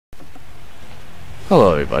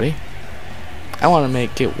Hello everybody. I want to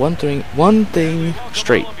get one thing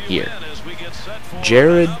straight here.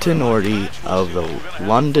 Jared Tenorti of the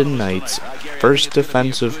London Knights, first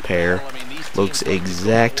defensive pair, looks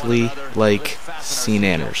exactly like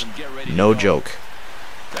Seananners. No joke.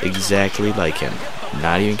 Exactly like him.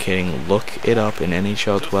 Not even kidding. Look it up in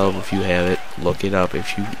NHL 12 if you have it. Look it up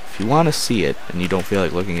if you want to see it and you don't feel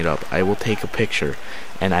like looking it up. I will take a picture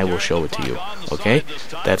and I will show it to you. Okay?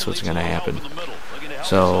 That's what's gonna happen.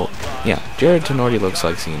 So yeah, Jared Tenorti looks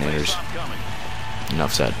like Seananners.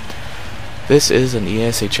 Enough said. This is an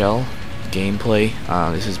EASHL gameplay.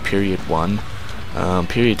 This is period 1.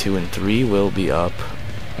 Period 2 and 3 will be up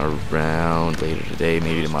around later today,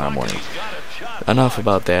 maybe tomorrow morning. Enough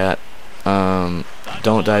about that.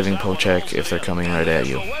 Don't diving poke check if they're coming right at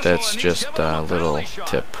you. That's just a little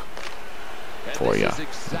tip for you.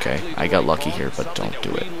 Okay, I got lucky here, but don't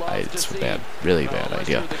do it. It's a bad, really bad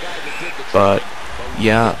idea. But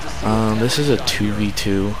yeah, this is a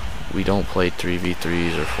 2v2. We don't play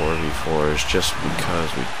 3v3s or 4v4s just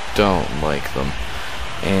because we don't like them.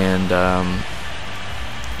 And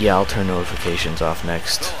yeah, I'll turn notifications off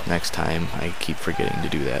next time. I keep forgetting to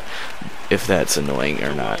do that, if that's annoying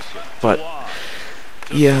or not. But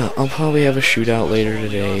yeah, I'll probably have a shootout later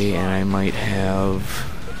today, and I might have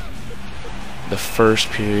the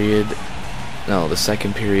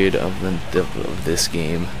second period of this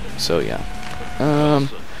game. So yeah,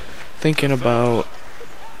 thinking about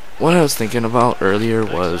what I was thinking about earlier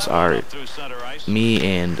was me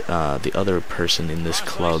and the other person in this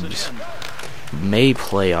club's May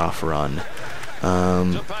playoff run.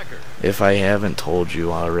 If I haven't told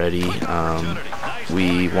you already,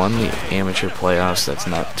 we won the amateur playoffs. That's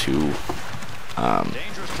not too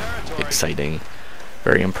exciting,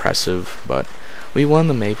 very impressive, but we won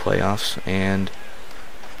the May playoffs, and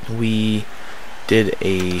we did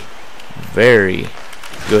a very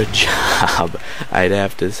good job, I'd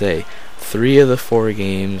have to say. 3 of the 4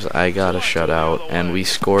 games I got a shutout, and we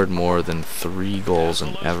scored more than 3 goals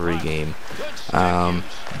in every game.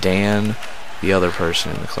 Dan, the other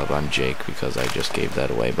person in the club, I'm Jake because I just gave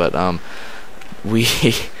that away, but we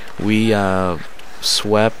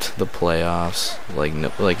swept the playoffs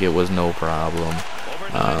like it was no problem.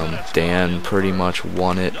 Dan pretty much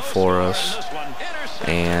won it for us,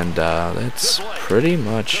 and that's pretty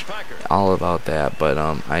much all about that. But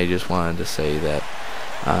I just wanted to say that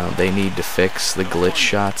they need to fix the glitch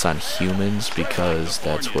shots on humans, because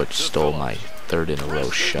that's what stole my 3rd in a row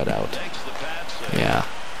shutout. Yeah,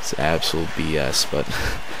 it's absolute BS, but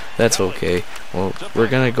that's okay. Well, we're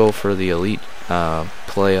gonna go for the elite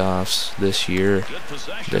playoffs this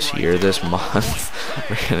month.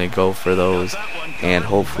 We're gonna go for those, and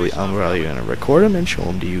hopefully I'm probably gonna record them and show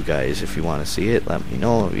them to you guys. If you want to see it, let me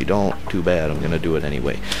know. If you don't, too bad. I'm gonna do it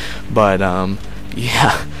anyway. But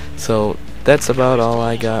yeah, so that's about all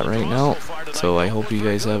I got right now. So I hope you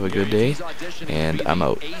guys have a good day, and I'm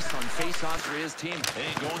out.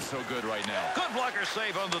 Ain't going so good right now. Good blocker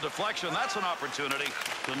save on the deflection. That's an opportunity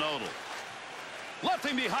to Nodal. Left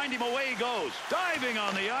him behind him, away he goes. Diving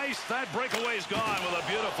on the ice. That breakaway's gone with a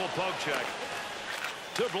beautiful poke check.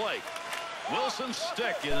 To Blake. Wilson's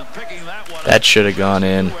stick is picking that one up. That should have gone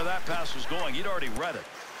in. Where that pass was going, he'd already read it.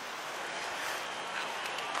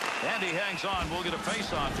 And he hangs on. We'll get a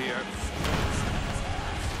face-off here.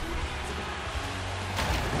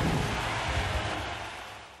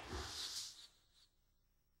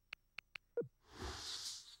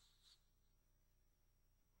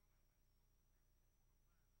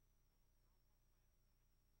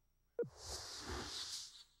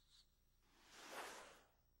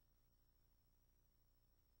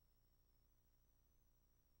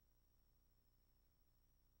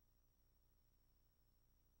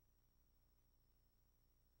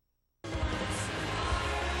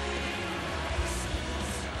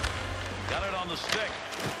 Got it on the stick.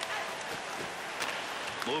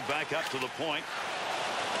 Move back up to the point.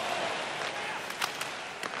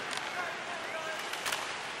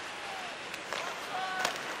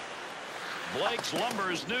 Blake's lumber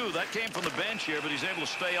is new. That came from the bench here, but he's able to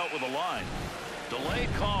stay out with the line.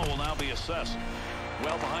 Delayed call will now be assessed.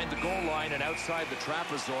 Well behind the goal line and outside the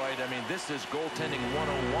trapezoid. I mean, this is goaltending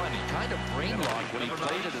 101. He kind of brain-locked when he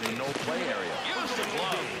played it in the no-play area. Use the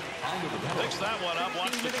glove. Picks that one up,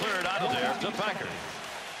 wants to clear it out of there to Packard.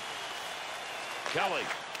 Kelly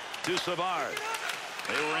to Savard.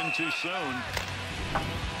 They were in too soon.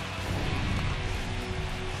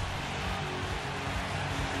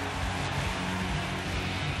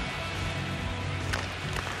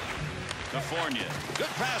 To Fournier.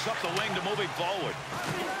 Good pass up the wing to moving forward.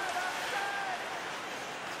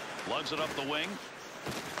 Lugs it up the wing.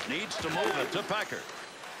 Needs to move it to Pecker.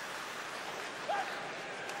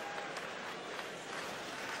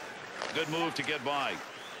 Good move to get by.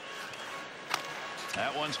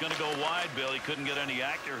 That one's going to go wide, Bill. He couldn't get any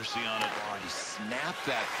accuracy on it. Oh, he snapped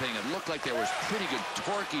that thing. It looked like there was pretty good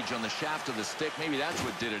torquage on the shaft of the stick. Maybe that's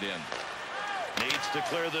what did it in. Needs to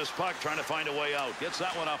clear this puck, trying to find a way out. Gets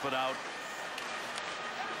that one up and out.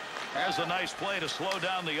 There's a nice play to slow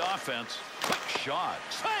down the offense. Quick shot.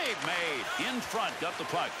 Save made. In front. Got the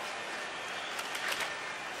puck.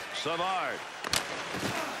 Savard.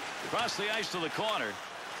 Across the ice to the corner.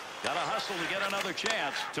 Got to hustle to get another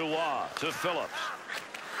chance. To Waugh. To Phillips.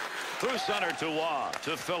 Through center to Waugh.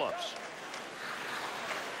 To Phillips.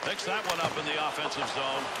 Picks that one up in the offensive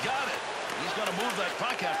zone. Got it. He's going to move that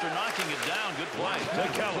puck after knocking it down. Good play. To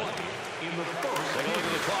Kelly. Take a look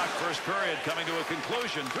at the clock. First period coming to a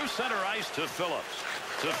conclusion. Through center ice to Phillips.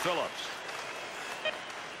 To Phillips.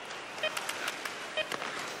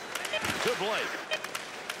 To Blake.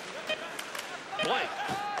 Blake.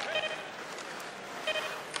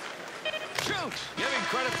 Shoots. Give him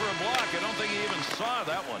credit for a block. I don't think he even saw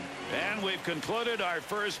that one. And we've concluded our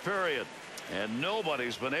first period. And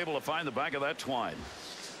nobody's been able to find the back of that twine.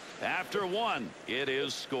 After one, it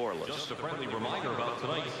is scoreless. Just a friendly reminder about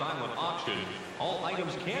tonight's silent auction. All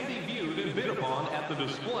items can be viewed and bid upon at the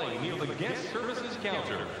display near the guest services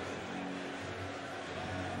counter.